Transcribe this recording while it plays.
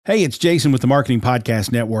Hey, it's Jason with the Marketing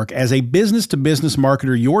Podcast Network. As a business-to-business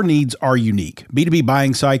marketer, your needs are unique. B2B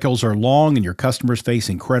buying cycles are long and your customers face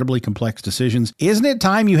incredibly complex decisions. Isn't it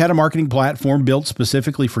time you had a marketing platform built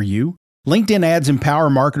specifically for you? LinkedIn ads empower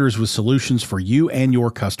marketers with solutions for you and your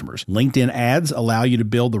customers. LinkedIn ads allow you to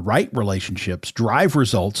build the right relationships, drive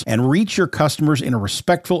results, and reach your customers in a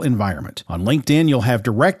respectful environment. On LinkedIn, you'll have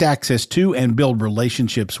direct access to and build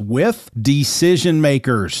relationships with decision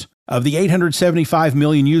makers. Of the 875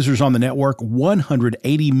 million users on the network,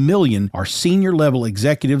 180 million are senior-level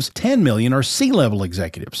executives, 10 million are C-level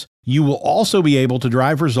executives. You will also be able to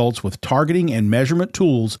drive results with targeting and measurement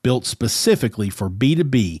tools built specifically for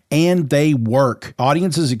B2B, and they work.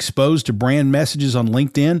 Audiences exposed to brand messages on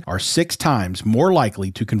LinkedIn are 6 times more likely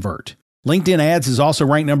to convert. LinkedIn Ads is also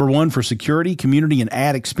ranked number 1 for security, community, and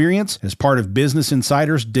ad experience as part of Business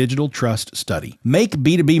Insider's Digital Trust Study. Make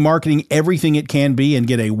B2B marketing everything it can be and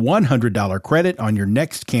get a $100 credit on your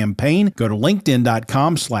next campaign. Go to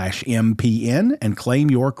linkedin.com/MPN and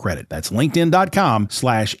claim your credit. That's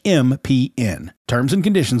linkedin.com/MPN. Terms and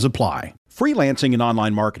conditions apply. Freelancing and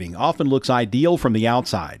online marketing often looks ideal from the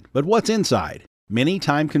outside, but what's inside? Many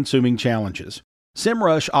time-consuming challenges.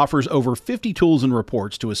 SEMrush offers over 50 tools and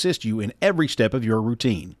reports to assist you in every step of your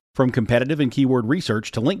routine, from competitive and keyword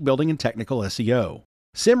research to link building and technical SEO.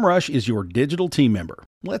 SEMrush is your digital team member.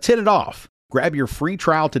 Let's hit it off. Grab your free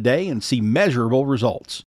trial today and see measurable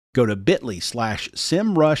results. Go to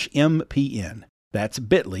bit.ly/SEMrushMPN. That's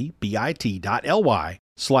bit.ly,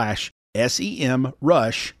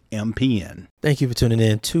 bit.ly/SEMrushMPN. Thank you for tuning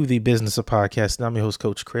in to the Business of Podcasting. I'm your host,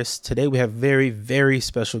 Coach Chris. Today we have very, very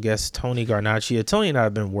special guest, Tony Guarnaccia. Tony and I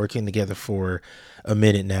have been working together for a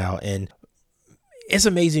minute now, and it's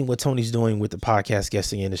amazing what Tony's doing with the podcast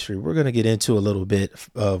guesting industry. We're going to get into a little bit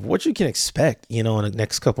of what you can expect, in the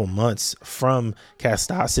next couple months from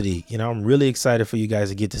Castosity. I'm really excited for you guys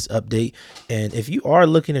to get this update. And if you are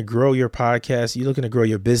looking to grow your podcast, you're looking to grow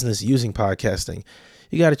your business using podcasting,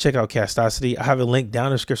 you got to check out Castosity. I have a link down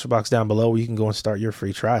in the description box down below where you can go and start your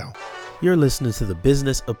free trial. You're listening to the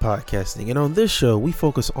Business of Podcasting, and on this show, we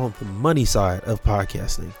focus on the money side of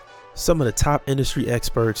podcasting. Some of the top industry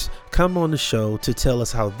experts come on the show to tell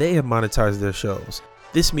us how they have monetized their shows.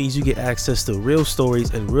 This means you get access to real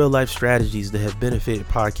stories and real life strategies that have benefited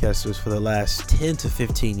podcasters for the last 10 to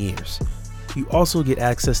 15 years. You also get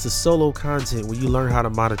access to solo content where you learn how to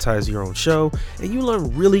monetize your own show, and you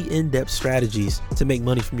learn really in-depth strategies to make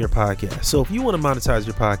money from your podcast. So if you want to monetize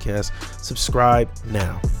your podcast, subscribe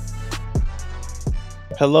now.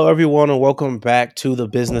 Hello, everyone, and welcome back to the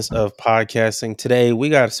Business of Podcasting. Today, we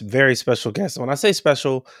got a very special guest. When I say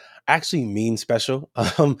special, I actually mean special.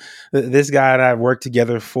 This guy and I have worked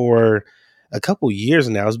together for a couple years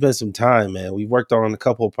now. It's been some time, man. We worked on a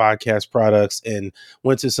couple of podcast products and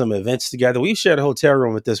went to some events together. We've shared a hotel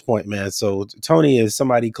room at this point, man. So Tony is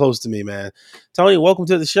somebody close to me, man. Tony, welcome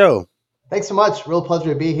to the show. Thanks so much. Real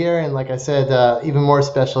pleasure to be here. And like I said, even more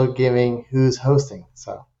special given who's hosting.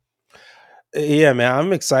 So. Yeah, man,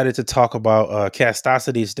 I'm excited to talk about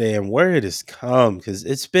Castosity today and where it has come, because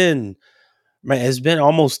it's been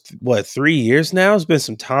almost 3 years now. It's been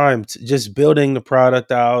some time just building the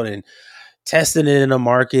product out and testing it in the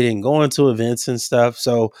market and going to events and stuff.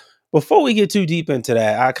 So before we get too deep into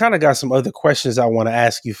that, I kind of got some other questions I want to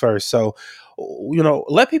ask you first. So,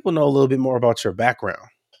 let people know a little bit more about your background.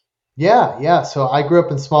 Yeah. So I grew up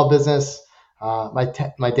in small business.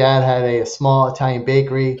 My dad had a small Italian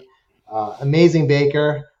bakery, amazing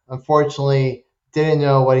baker. Unfortunately, didn't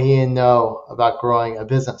know what he didn't know about growing a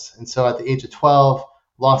business. And so at the age of 12,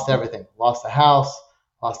 lost everything, lost a house,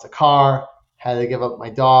 lost a car, had to give up my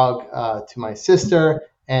dog to my sister,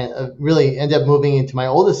 and really ended up moving into my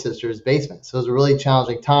oldest sister's basement. So it was a really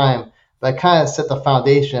challenging time, but I kind of set the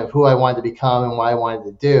foundation of who I wanted to become and what I wanted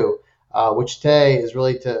to do, which today is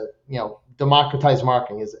really to, democratize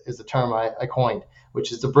marketing is the term I coined,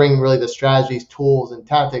 which is to bring really the strategies, tools, and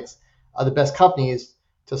tactics of the best companies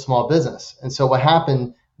to small business. And so what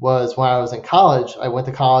happened was when I was in college, I went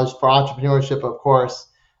to college for entrepreneurship, of course,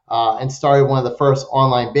 and started one of the first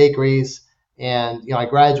online bakeries. And, I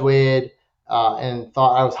graduated and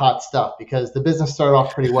thought I was hot stuff because the business started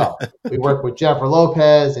off pretty well. We worked with Jennifer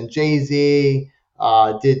Lopez and Jay-Z,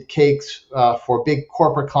 did cakes for big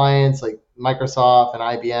corporate clients like Microsoft and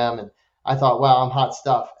IBM. And I thought, wow, I'm hot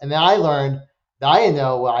stuff. And then I learned that I didn't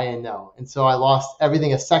know what I didn't know. And so I lost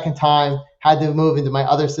everything a second time, had to move into my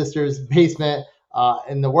other sister's basement.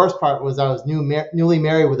 And the worst part was I was newly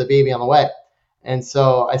married with a baby on the way. And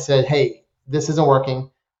so I said, hey, this isn't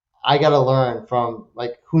working. I got to learn from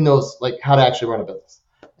who knows how to actually run a business.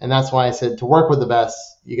 And that's why I said to work with the best,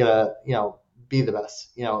 you got to, be the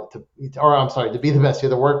best, or I'm sorry, to be the best, you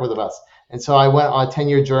have to work with the best. And so I went on a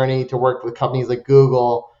 10-year journey to work with companies like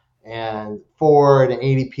Google and Ford and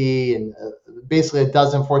ADP and basically a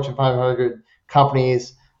dozen Fortune 500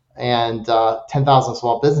 companies and 10,000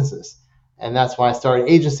 small businesses. And that's why I started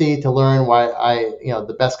agency, to learn why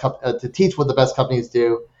to teach what the best companies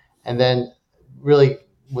do, and then really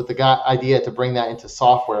with the idea to bring that into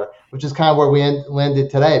software, which is kind of where we landed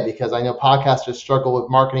today, because I know podcasters struggle with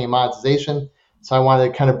marketing and monetization. So I wanted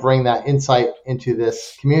to kind of bring that insight into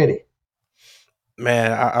this community.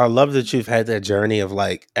 Man, I love that you've had that journey of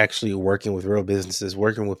like actually working with real businesses,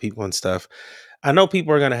 working with people and stuff. I know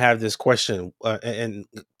people are going to have this question, and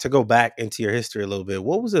to go back into your history a little bit,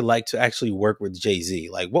 what was it like to actually work with Jay-Z?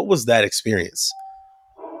 Like, what was that experience?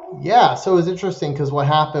 Yeah, so it was interesting because what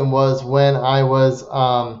happened was when I launched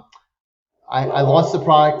the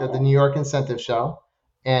product at the New York Incentive Show,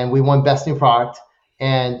 and we won Best New Product.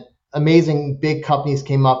 And amazing big companies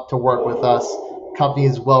came up to work with us.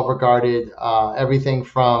 Companies well regarded, everything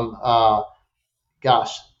from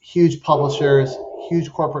huge publishers,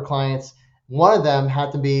 huge corporate clients. One of them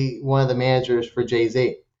had to be one of the managers for Jay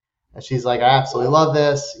Z, and she's like, I absolutely love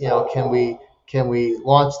this. Can we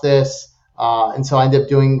launch this? And so I ended up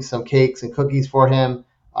doing some cakes and cookies for him.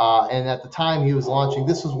 And at the time he was launching,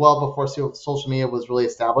 this was well before social media was really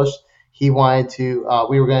established. He wanted to,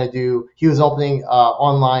 we were going to do, he was opening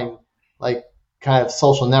online, like kind of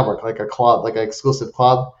social network, like a club, like an exclusive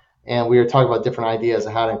club. And we were talking about different ideas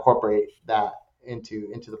of how to incorporate that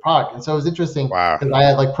into the product. And so it was interesting Wow. because I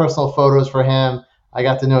had like personal photos for him. I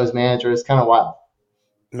got to know his manager. It's kind of wild.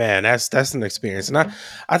 Man, that's an experience. And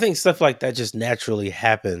I think stuff like that just naturally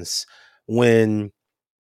happens when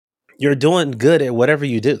you're doing good at whatever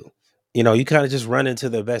you do. You know, you kind of just run into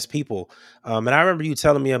the best people. And I remember you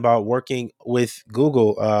telling me about working with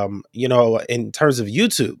Google, in terms of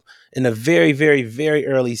YouTube in the very, very, very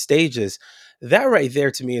early stages. That right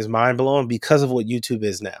there to me is mind blowing because of what YouTube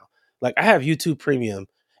is now. Like, I have YouTube Premium,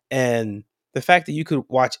 and the fact that you could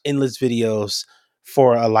watch endless videos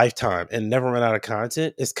for a lifetime and never run out of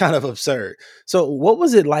content is kind of absurd. So what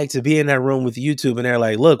was it like to be in that room with YouTube and they're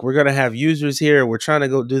like, look, we're going to have users here. We're trying to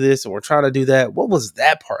go do this and we're trying to do that. What was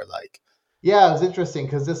that part like? Yeah, it was interesting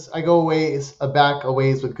because I go back a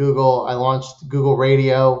ways with Google. I launched Google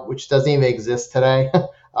Radio, which doesn't even exist today, but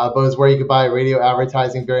it was where you could buy radio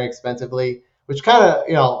advertising very expensively, which kind of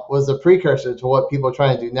was a precursor to what people are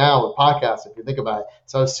trying to do now with podcasts, if you think about it.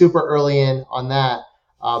 So I was super early in on that,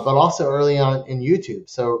 but also early on in YouTube.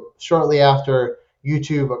 So shortly after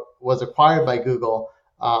YouTube was acquired by Google,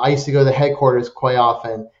 I used to go to the headquarters quite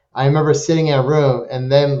often. I remember sitting in a room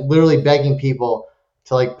and then literally begging people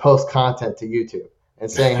to like post content to YouTube and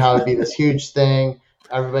saying how it'd be this huge thing.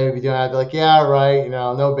 Everybody would be doing it. I'd be like, yeah, right,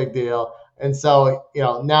 no big deal. And so,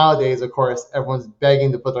 nowadays, of course, everyone's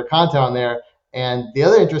begging to put their content on there. And the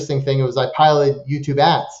other interesting thing was I piloted YouTube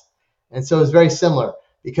ads. And so it was very similar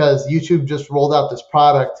because YouTube just rolled out this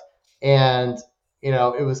product, and,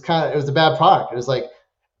 it was a bad product. It was like,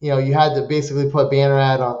 you had to basically put a banner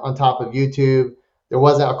ad on top of YouTube. There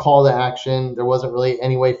wasn't a call to action. There wasn't really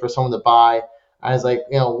any way for someone to buy. I was like,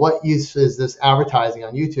 what use is this advertising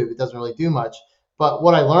on YouTube? It doesn't really do much. But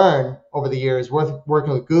what I learned over the years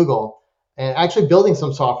working with Google and actually building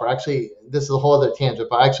some software, actually, this is a whole other tangent,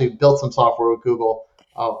 but I actually built some software with Google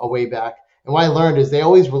a way back. And what I learned is they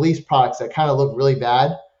always release products that kind of look really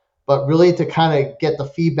bad, but really to kind of get the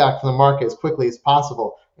feedback from the market as quickly as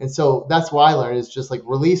possible. And so that's what I learned is just like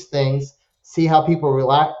release things, see how people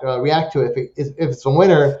react to it. If it's a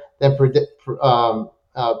winner, then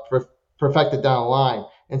perfect it down the line.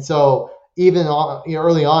 And so even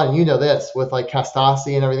early on, this with like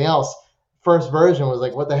Castasi and everything else, first version was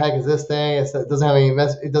like, what the heck is this thing? It doesn't have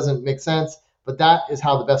it doesn't make sense. But that is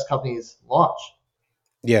how the best companies launch.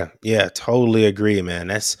 Yeah, totally agree,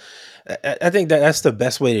 man. I think that's the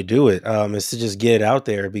best way to do it, is to just get it out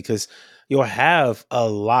there because you'll have a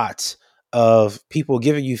lot of people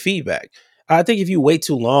giving you feedback. I think if you wait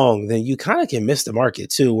too long, then you kind of can miss the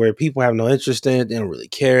market too, where people have no interest in it, they don't really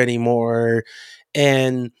care anymore.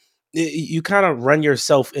 And you kind of run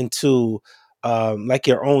yourself into like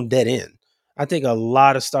your own dead end. I think a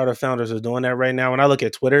lot of startup founders are doing that right now. When I look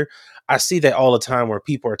at Twitter, I see that all the time where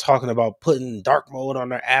people are talking about putting dark mode on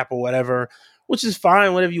their app or whatever, which is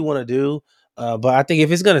fine, whatever you want to do. But I think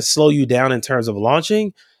if it's going to slow you down in terms of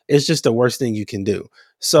launching, it's just the worst thing you can do. Yeah.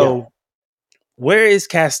 So where is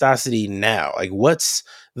Castosity now? Like, what's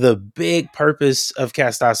the big purpose of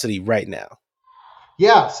Castosity right now?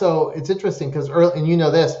 Yeah, so it's interesting because early, and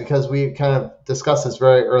this because we kind of discussed this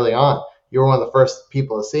very early on. You were one of the first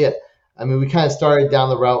people to see it. I mean, we kind of started down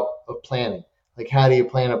the route of planning. like how do you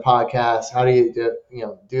plan a podcast? How do you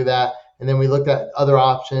do that? And then we looked at other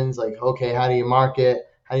options like, okay, how do you market?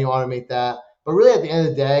 How do you automate that? But really at the end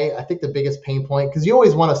of the day, I think the biggest pain point, because you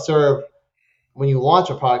always want to serve when you launch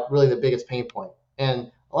a product, really the biggest pain point.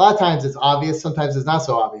 And a lot of times it's obvious, sometimes it's not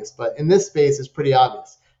so obvious, but in this space it's pretty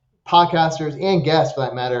obvious. Podcasters and guests for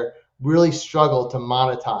that matter really struggle to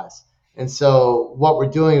monetize. And so what we're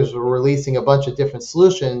doing is we're releasing a bunch of different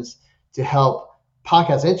solutions to help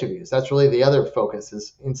podcast interviews. That's really the other focus,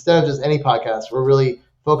 is instead of just any podcast, we're really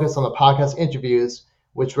focused on the podcast interviews,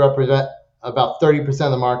 which represent about 30%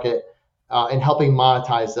 of the market, and helping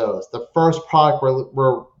monetize those. The first product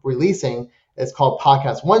we're releasing is called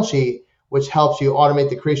Podcast One Sheet, which helps you automate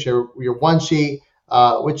the creation of your one sheet,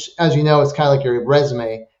 which, as you know, is kind of like your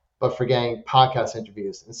resume, but for getting podcast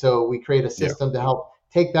interviews. And so we create a system to help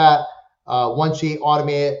take that one sheet,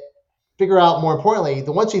 automate it, figure out, more importantly,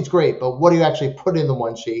 the one sheet's great, but what do you actually put in the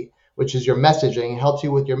one sheet, which is your messaging, helps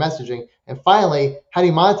you with your messaging. And finally, how do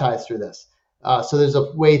you monetize through this? So there's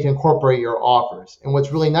a way to incorporate your offers. And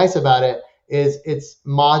what's really nice about it is it's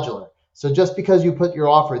modular. So just because you put your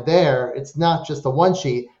offer there, it's not just a one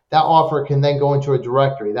sheet. That offer can then go into a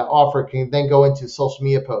directory. That offer can then go into social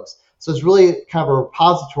media posts. So it's really kind of a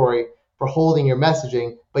repository for holding your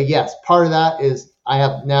messaging. But yes, part of that is I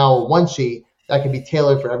have now one sheet that can be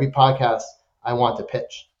tailored for every podcast I want to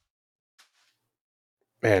pitch.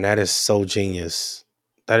 Man, that is so genius.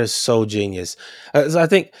 That is so genius. So I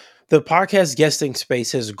think the podcast guesting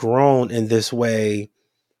space has grown in this way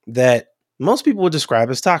that most people would describe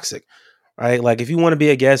as toxic, right? Like if you want to be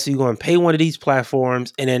a guest, you go and pay one of these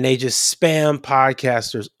platforms and then they just spam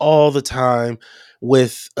podcasters all the time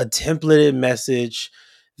with a templated message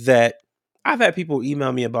that I've had people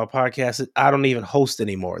email me about podcasts that I don't even host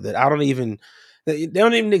anymore, that they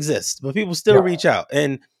don't even exist, but people still Yeah. reach out.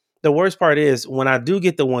 And the worst part is when I do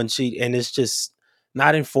get the one sheet and it's just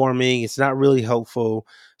not informing, it's not really helpful.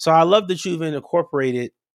 So I love that you've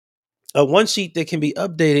incorporated a one sheet that can be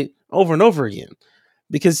updated over and over again.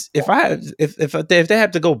 Because if they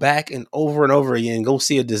have to go back and over again, go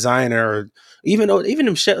see a designer, or even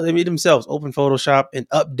themselves open Photoshop and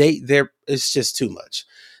update it's just too much.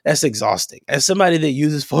 That's exhausting. As somebody that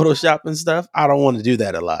uses Photoshop and stuff, I don't want to do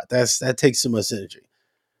that a lot. That takes too much energy.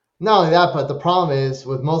 Not only that, but the problem is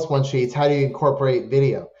with most one sheets, how do you incorporate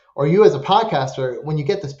video? Or you as a podcaster, when you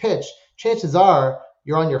get this pitch, chances are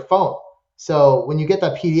you're on your phone. So when you get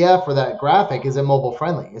that PDF or that graphic, is it mobile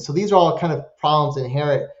friendly? And so these are all kind of problems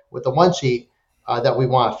inherent with the one sheet that we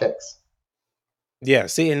want to fix. Yeah,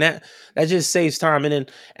 see, and that just saves time. And then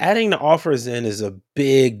adding the offers in is a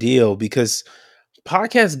big deal because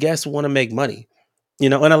podcast guests want to make money.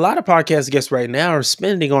 And a lot of podcast guests right now are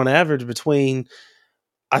spending on average between,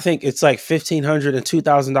 I think it's like $1,500 and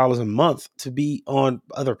 $2,000 a month to be on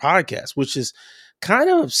other podcasts, which is kind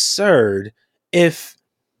of absurd if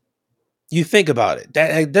you think about it.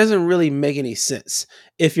 That it doesn't really make any sense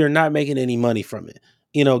if you're not making any money from it.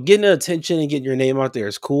 Getting attention and getting your name out there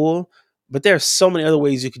is cool, but there are so many other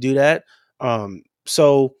ways you could do that.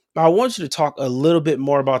 So I want you to talk a little bit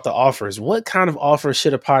more about the offers. What kind of offers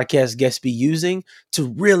should a podcast guest be using to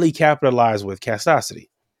really capitalize with Castosity?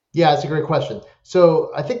 Yeah, it's a great question.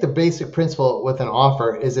 So I think the basic principle with an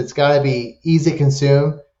offer is it's got to be easy to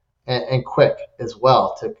consume and quick as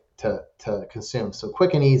well to consume. So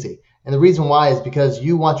quick and easy. And the reason why is because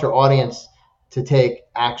you want your audience to take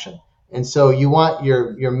action. And so you want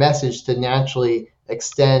your message to naturally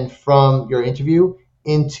extend from your interview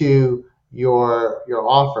into your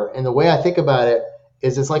offer. And the way I think about it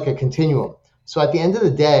is it's like a continuum. So at the end of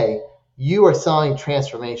the day, you are selling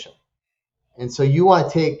transformation. And so you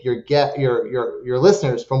want to take your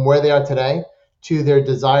listeners from where they are today to their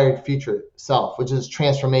desired future self, which is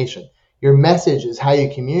transformation. Your message is how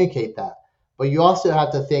you communicate that. But you also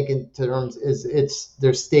have to think in terms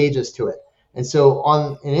there's stages to it. And so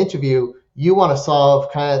on an interview, you want to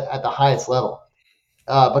solve kind of at the highest level,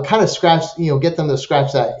 but kind of get them to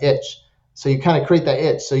scratch that itch. So you kind of create that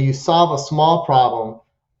itch. So you solve a small problem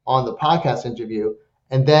on the podcast interview,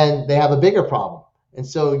 and then they have a bigger problem. And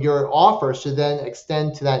so your offer should then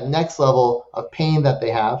extend to that next level of pain that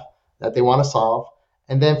they have, that they want to solve.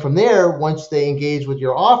 And then from there, once they engage with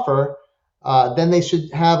your offer, then they should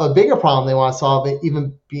have a bigger problem they want to solve,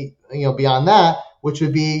 even beyond that, which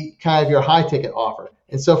would be kind of your high ticket offer.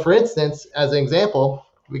 And so, for instance, as an example,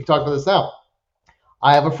 we can talk about this now.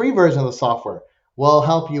 I have a free version of the software. What I'll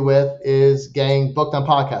help you with is getting booked on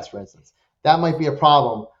podcasts, for instance. That might be a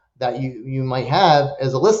problem that you might have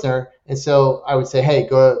as a listener. And so I would say, hey,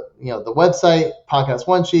 go to the website, Podcast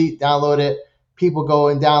One Sheet, download it. People go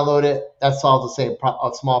and download it. That solves the same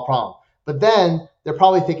a small problem. But then they're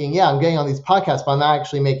probably thinking, yeah, I'm getting on these podcasts, but I'm not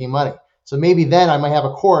actually making money. So maybe then I might have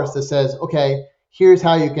a course that says, okay, here's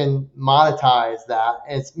how you can monetize that.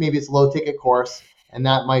 And maybe it's a low ticket course, and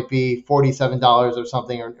that might be $47 or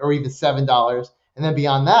something, or even $7. And then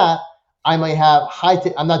beyond that, I might have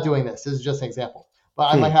I'm not doing this. This is just an example,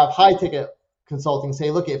 but I might have high ticket consulting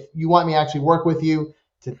say, look, if you want me to actually work with you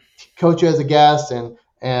to coach you as a guest and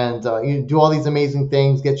you do all these amazing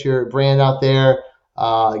things, get your brand out there,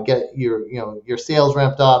 get your sales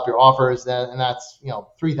ramped up, your offers, and that's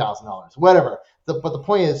 $3,000, whatever. But the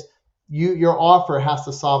point is, your offer has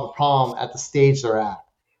to solve a problem at the stage they're at.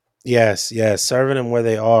 Yes, yes, serving them where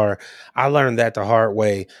they are. I learned that the hard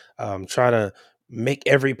way. Try to make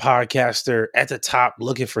every podcaster at the top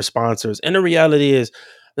looking for sponsors. And the reality is,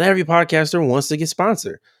 not every podcaster wants to get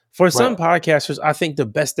sponsored. For some Right. podcasters, I think the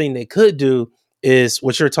best thing they could do is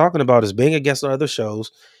what you're talking about is being a guest on other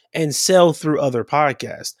shows and sell through other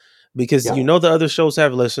podcasts. Because Yeah. the other shows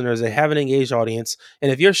have listeners, they have an engaged audience.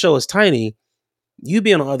 And if your show is tiny, you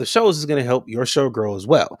being on other shows is going to help your show grow as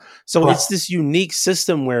well. So Correct. it's this unique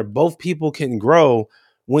system where both people can grow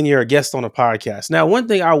when you're a guest on a podcast. Now, one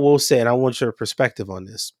thing I will say, and I want your perspective on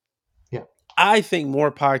this, Yeah. I think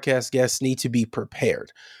more podcast guests need to be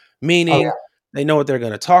prepared, Oh meaning yeah. they know what they're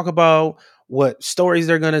going to talk about, what stories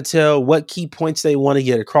they're going to tell, what key points they want to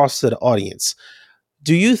get across to the audience.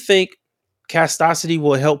 Do you think Castosity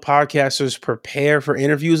will help podcasters prepare for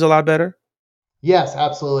interviews a lot better? Yes,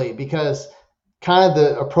 absolutely. Because kind of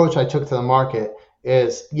the approach I took to the market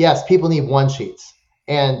is, yes, people need one sheets.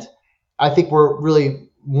 And I think we're really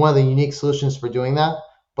one of the unique solutions for doing that.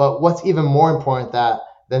 But what's even more important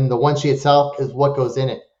than the one sheet itself is what goes in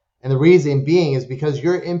it. And the reason being is because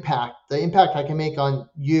the impact I can make on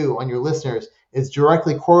you, on your listeners, is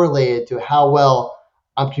directly correlated to how well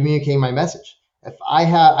I'm communicating my message. If I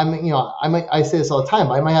have, I say this all the time,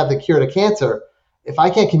 but I might have the cure to cancer. If I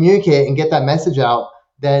can't communicate and get that message out,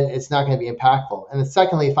 then it's not going to be impactful. And then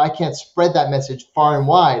secondly, if I can't spread that message far and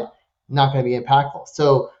wide, not going to be impactful.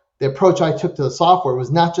 So the approach I took to the software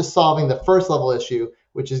was not just solving the first level issue,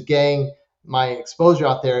 which is getting my exposure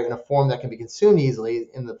out there in a form that can be consumed easily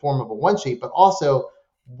in the form of a one sheet, but also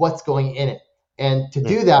what's going in it. And to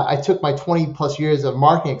do that, I took my 20 plus years of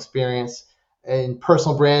marketing experience in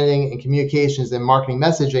personal branding and communications and marketing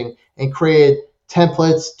messaging and created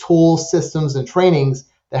templates, tools, systems, and trainings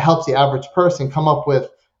that helps the average person come up with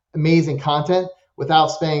amazing content without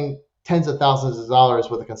spending tens of thousands of dollars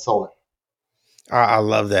with a consultant. I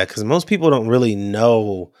love that because most people don't really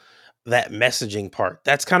know that messaging part.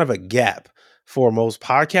 That's kind of a gap for most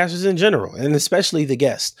podcasters in general, and especially the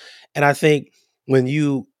guests. And I think when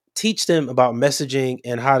you teach them about messaging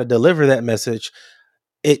and how to deliver that message,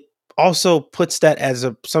 it also puts that as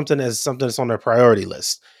something that's on their priority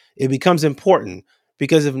list. It becomes important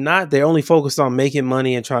because if not, they're only focused on making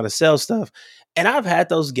money and trying to sell stuff. And I've had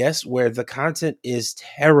those guests where the content is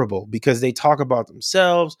terrible because they talk about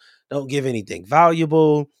themselves, don't give anything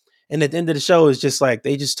valuable. And at the end of the show, it's just like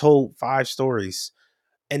they just told 5 stories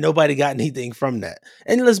and nobody got anything from that.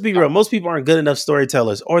 And let's be real, most people aren't good enough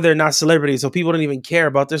storytellers or they're not celebrities, so people don't even care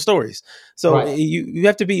about their stories. So Right. you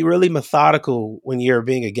have to be really methodical when you're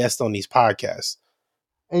being a guest on these podcasts.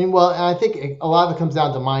 And well, and I think a lot of it comes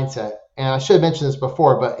down to mindset. And I should have mentioned this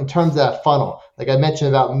before, but in terms of that funnel, like I mentioned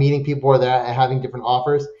about meeting people where they're at and having different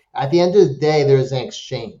offers, at the end of the day, there's an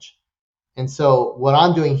exchange. And so what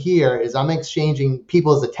I'm doing here is I'm exchanging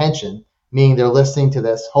people's attention, meaning they're listening to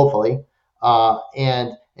this, hopefully, and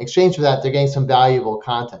in exchange for that, they're getting some valuable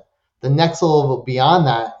content. The next level beyond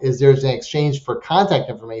that is there's an exchange for contact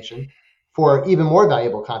information for even more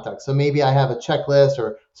valuable content. So maybe I have a checklist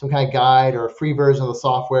or some kind of guide or a free version of the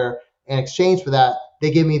software. In exchange for that, they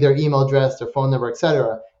give me their email address, their phone number,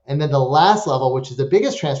 etc. And then the last level, which is the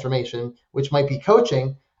biggest transformation, which might be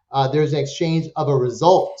coaching, there's an exchange of a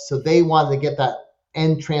result. So they wanted to get that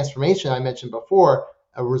end transformation I mentioned before,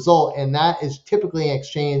 a result, and that is typically an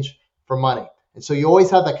exchange for money. And so you always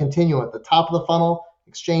have that continuum at the top of the funnel,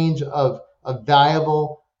 exchange of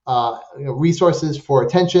valuable resources for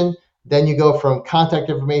attention. Then you go from contact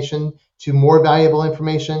information to more valuable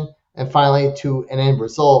information, and finally to an end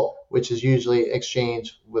result, which is usually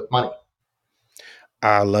exchange with money.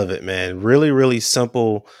 I love it, man. Really, really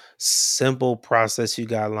simple process you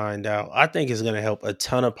got lined out. I think it's going to help a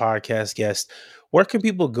ton of podcast guests. Where can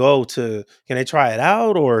people go can they try it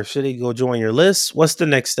out or should they go join your list? What's the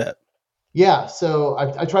next step? Yeah, so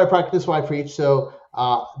I try to practice what I preach. So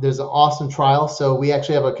there's an awesome trial. So we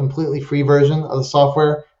actually have a completely free version of the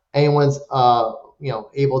software. Anyone's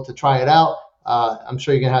able to try it out. I'm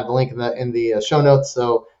sure you're gonna have the link in the show notes.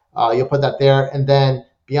 So you'll put that there, and then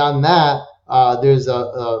beyond that, there's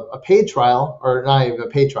a paid trial, or not even a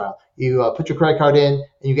paid trial. You put your credit card in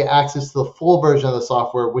and you get access to the full version of the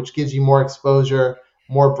software, which gives you more exposure,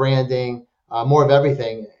 more branding, more of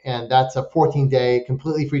everything. And that's a 14-day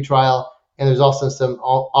completely free trial. And there's also some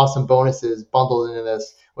awesome bonuses bundled into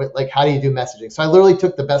this, like how do you do messaging. So I literally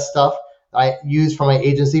took the best stuff I used for my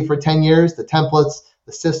agency for 10 years, the templates,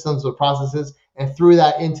 the systems, the processes, and threw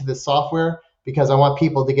that into the software because I want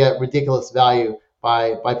people to get ridiculous value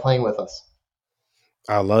by playing with us.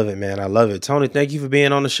 I love it, man. I love it. Tony, thank you for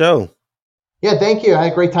being on the show. Yeah, thank you. I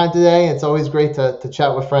had a great time today. It's always great to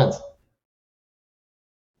chat with friends.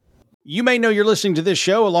 You may know you're listening to this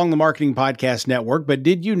show along the Marketing Podcast Network, but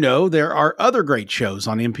did you know there are other great shows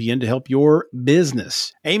on MPN to help your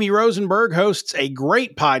business? Amy Rosenberg hosts a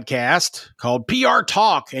great podcast called PR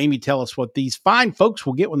Talk. Amy, tell us what these fine folks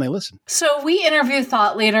will get when they listen. So we interview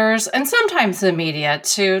thought leaders and sometimes the media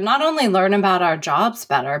to not only learn about our jobs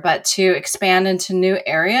better, but to expand into new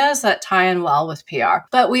areas that tie in well with PR.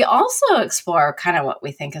 But we also explore kind of what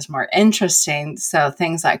we think is more interesting. So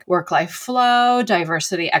things like work-life flow,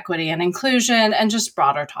 diversity, equity, and inclusion, and just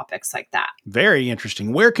broader topics like that. Very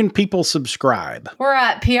interesting. Where can people subscribe? We're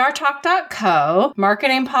at prtalk.co,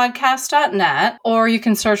 marketingpodcast.net, or you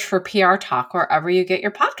can search for PR Talk wherever you get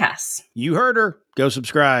your podcasts. You heard her. Go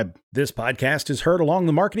subscribe. This podcast is heard along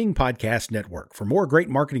the Marketing Podcast Network. For more great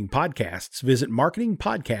marketing podcasts, visit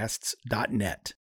marketingpodcasts.net.